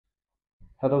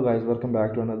Hello guys, welcome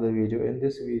back to another video. In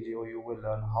this video, you will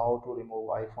learn how to remove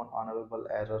iPhone unavailable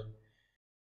error.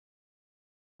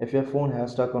 If your phone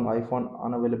has stuck on iPhone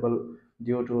unavailable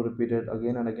due to repeated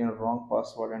again and again wrong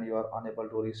password and you are unable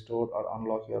to restore or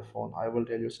unlock your phone, I will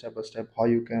tell you step by step how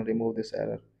you can remove this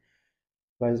error.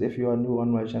 Guys, if you are new on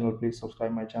my channel, please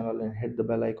subscribe my channel and hit the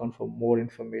bell icon for more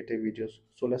informative videos.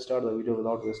 So let's start the video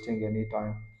without wasting any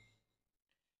time.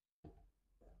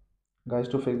 Guys,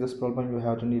 to fix this problem, you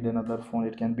have to need another phone.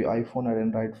 It can be iPhone or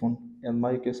Android phone. In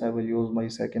my case, I will use my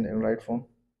second Android phone.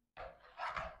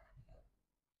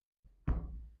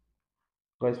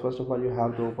 Guys, first of all, you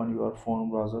have to open your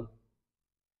phone browser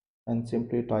and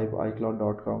simply type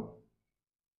icloud.com.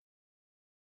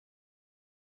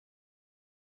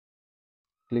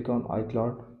 Click on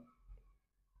iCloud.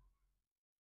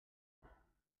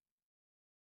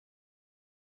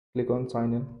 Click on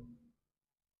sign in.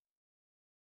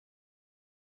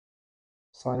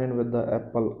 Sign in with the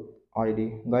Apple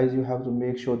ID. Guys, you have to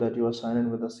make sure that you are signed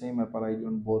in with the same Apple ID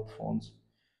on both phones.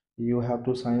 You have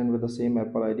to sign in with the same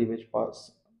Apple ID which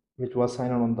was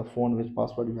signed on the phone which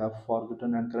password you have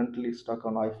forgotten and currently stuck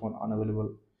on iPhone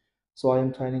unavailable. So I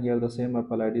am signing here the same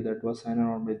Apple ID that was signed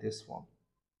on with this phone.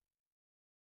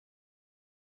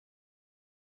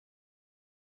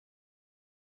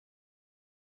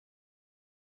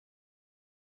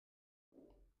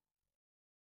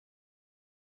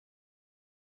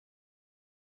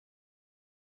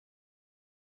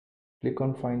 Click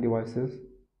on find devices.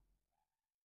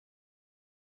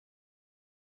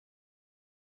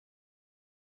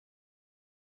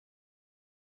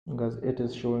 Guys, it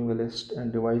is showing the list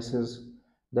and devices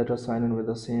that are signed in with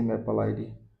the same Apple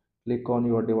ID. Click on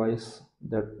your device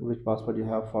that which password you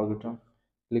have forgotten.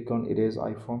 Click on erase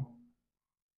iPhone.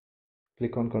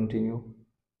 Click on continue.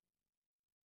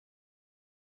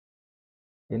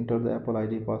 Enter the Apple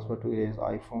ID password to erase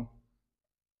iPhone.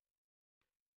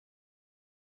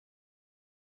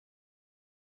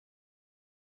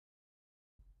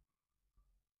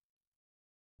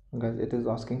 Guys, it is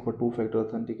asking for two-factor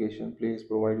authentication. Please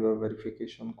provide your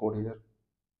verification code here.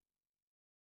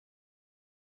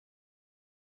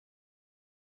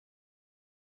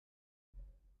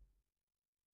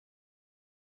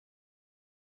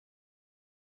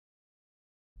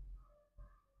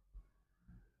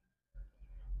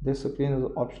 This screen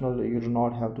is optional. You do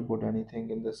not have to put anything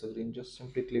in this screen. Just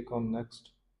simply click on next.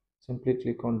 Simply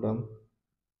click on done.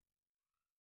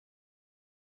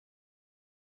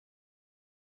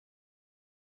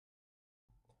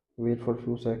 Wait for a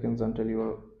few seconds until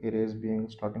your erase being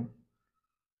starting.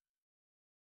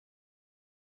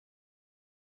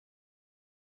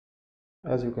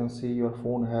 As you can see, your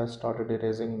phone has started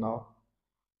erasing now.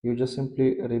 You just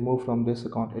simply remove from this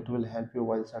account. It will help you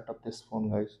while set up this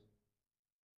phone, guys.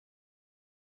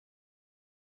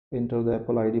 Enter the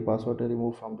Apple ID password to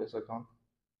remove from this account.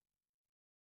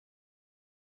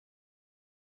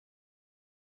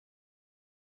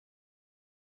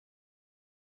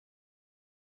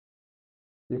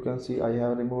 You can see I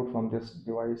have removed from this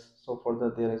device. So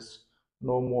further there is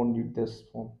no more need this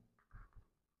phone.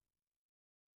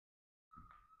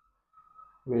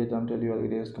 Wait until your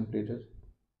erase completed.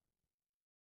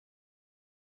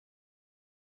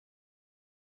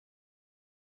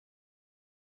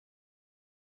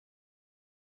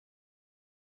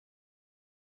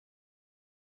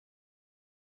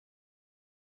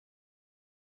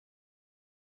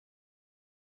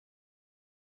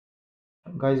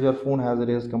 Guys, your phone has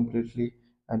erased completely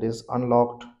and is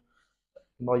unlocked.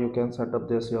 Now you can set up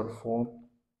this your phone.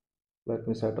 Let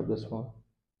me set up this phone.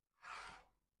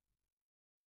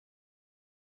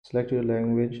 Select your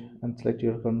language and select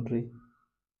your country.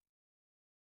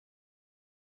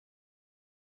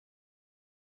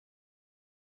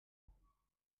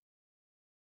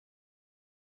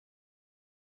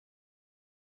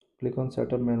 Click on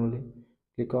setup manually.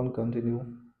 Click on continue.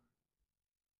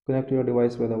 Connect your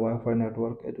device with a Wi-Fi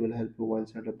network. It will help you while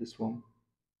set up this phone.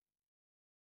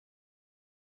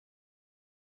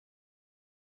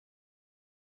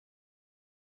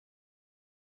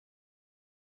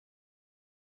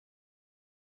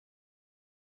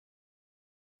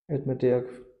 It may take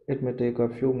it may take a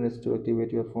few minutes to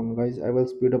activate your phone. Guys, I will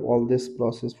speed up all this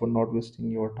process for not wasting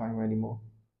your time anymore.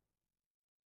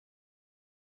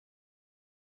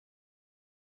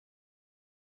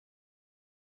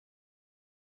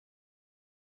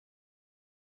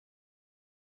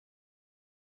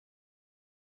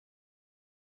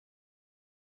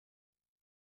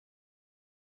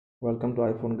 Welcome to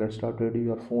iPhone Get Started.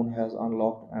 Your phone has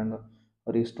unlocked and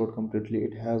restored completely.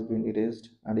 It has been erased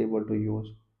and able to use.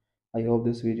 I hope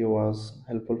this video was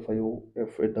helpful for you.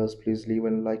 If it does, please leave a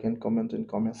like and comment in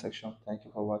comment section. Thank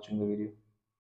you for watching the video.